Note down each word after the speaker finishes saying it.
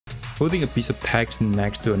Putting a piece of text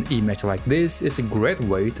next to an image like this is a great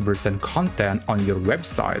way to present content on your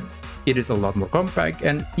website. It is a lot more compact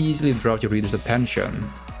and easily draws your reader's attention.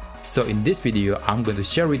 So in this video, I'm going to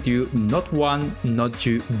share with you not one, not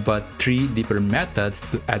two, but 3 different methods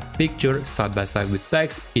to add pictures side by side with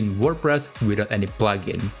text in WordPress without any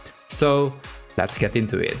plugin. So let's get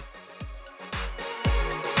into it.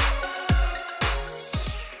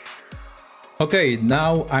 Okay,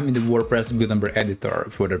 now I'm in the WordPress Gutenberg editor.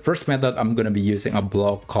 For the first method, I'm going to be using a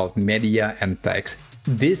block called Media and Text.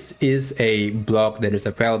 This is a block that is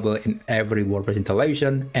available in every WordPress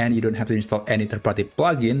installation, and you don't have to install any third-party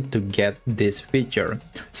plugin to get this feature.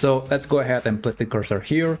 So let's go ahead and place the cursor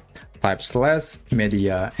here, type /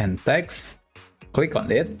 media and text, click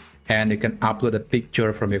on it, and you can upload a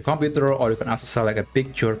picture from your computer, or you can also select a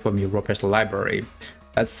picture from your WordPress library.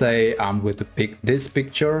 Let's say I'm going to pick this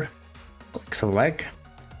picture, click select.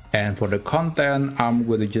 And for the content, I'm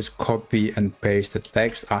going to just copy and paste the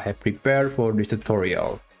text I have prepared for this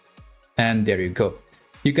tutorial. And there you go.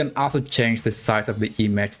 You can also change the size of the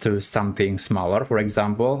image to something smaller. For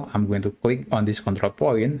example, I'm going to click on this control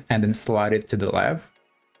point and then slide it to the left.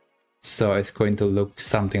 So it's going to look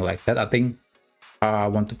something like that. I think I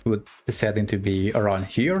want to put the setting to be around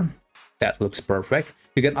here. That looks perfect.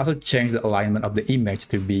 You can also change the alignment of the image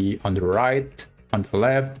to be on the right, on the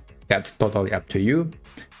left. That's totally up to you.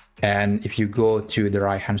 And if you go to the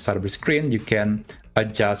right hand side of the screen, you can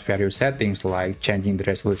adjust various settings like changing the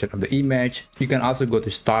resolution of the image. You can also go to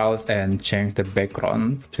styles and change the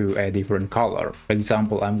background to a different color. For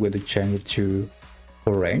example, I'm going to change it to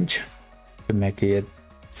orange to make it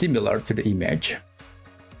similar to the image.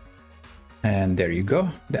 And there you go,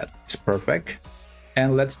 that's perfect.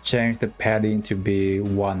 And let's change the padding to be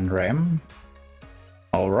 1 rem.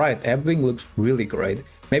 Alright, everything looks really great.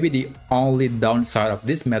 Maybe the only downside of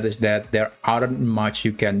this method is that there aren't much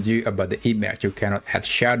you can do about the image. You cannot add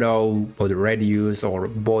shadow, border radius, or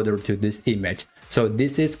border to this image. So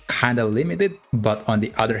this is kind of limited, but on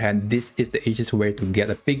the other hand, this is the easiest way to get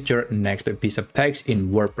a picture next to a piece of text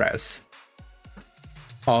in WordPress.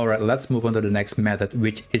 Alright, let's move on to the next method,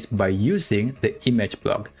 which is by using the image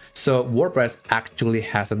block. So WordPress actually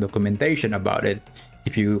has a documentation about it.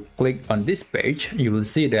 If you click on this page, you will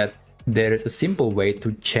see that there is a simple way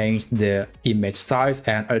to change the image size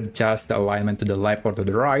and adjust the alignment to the left or to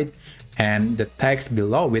the right, and the text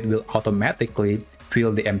below it will automatically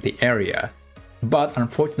fill the empty area. But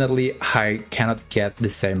unfortunately, I cannot get the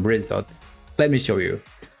same result. Let me show you.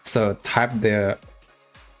 So type the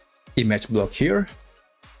image block here,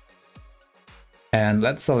 and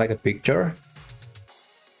let's select a picture.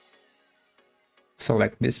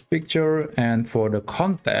 Select this picture, and for the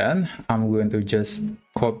content, I'm going to just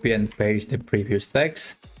copy and paste the previous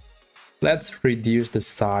text. Let's reduce the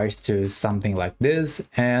size to something like this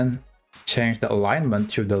and change the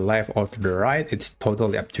alignment to the left or to the right. It's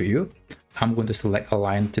totally up to you. I'm going to select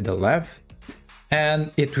align to the left,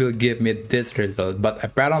 and it will give me this result. But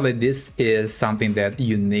apparently this is something that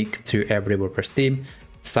unique to every WordPress theme.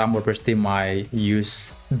 Some WordPress theme might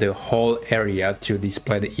use the whole area to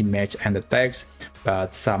display the image and the text,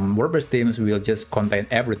 but some WordPress themes will just contain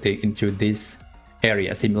everything into this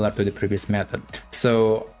area, similar to the previous method.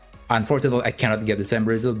 So unfortunately, I cannot get the same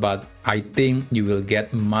result, but I think you will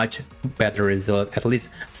get much better result, at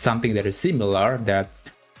least something that is similar that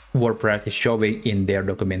WordPress is showing in their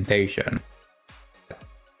documentation.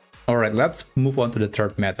 Alright, let's move on to the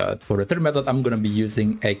third method. For the third method, I'm going to be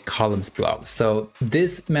using a columns block. So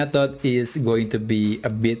this method is going to be a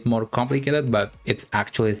bit more complicated, but it's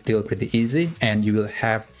actually still pretty easy, and you will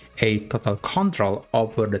have a total control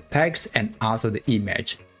over the text and also the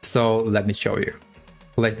image. So let me show you.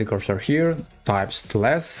 Place the cursor here, type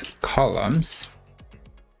 / columns,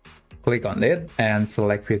 click on it and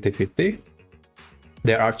select 50/50.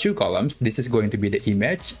 There are 2 columns. This is going to be the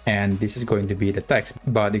image and this is going to be the text,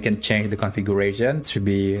 but you can change the configuration to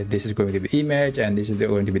be this is going to be the image and this is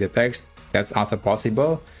going to be the text. That's also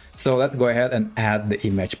possible. So let's go ahead and add the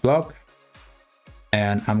image block,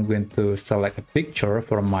 and I'm going to select a picture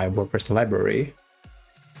from my WordPress library.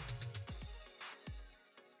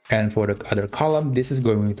 And for the other column, this is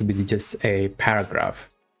going to be just a paragraph.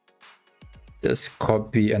 Just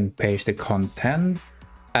copy and paste the content.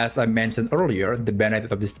 As I mentioned earlier, the benefit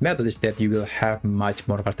of this method is that you will have much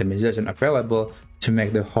more customization available to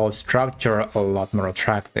make the whole structure a lot more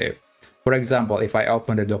attractive. For example, if I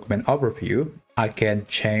open the document overview, I can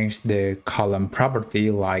change the column property,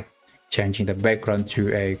 like changing the background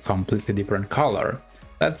to a completely different color.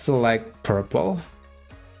 Let's select purple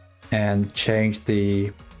and change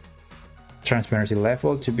the transparency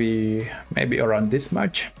level to be maybe around this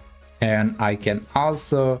much. And I can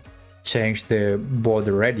also change the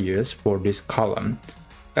border radius for this column.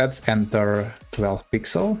 Let's enter 12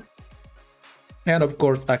 pixel. And of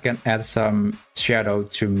course, I can add some shadow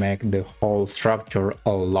to make the whole structure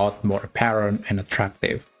a lot more apparent and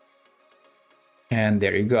attractive. And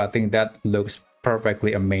there you go. I think that looks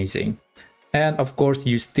perfectly amazing. And of course,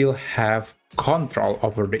 you still have control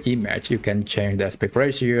over the image. You can change the aspect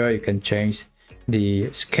ratio, you can change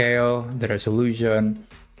the scale, the resolution,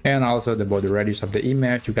 and also the border radius of the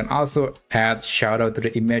image. You can also add shadow to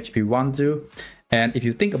the image if you want to. And if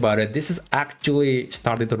you think about it, this is actually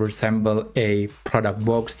starting to resemble a product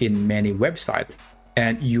box in many websites.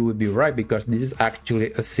 And you would be right, because this is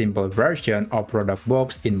actually a simple version of product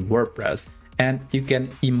box in WordPress. And you can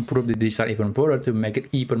improve the design even further to make it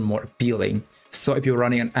even more appealing. So if you're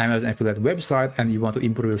running an Amazon affiliate website and you want to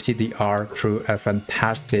improve your CTR through a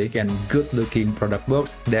fantastic and good looking product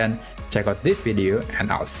box, then check out this video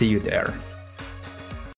and I'll see you there.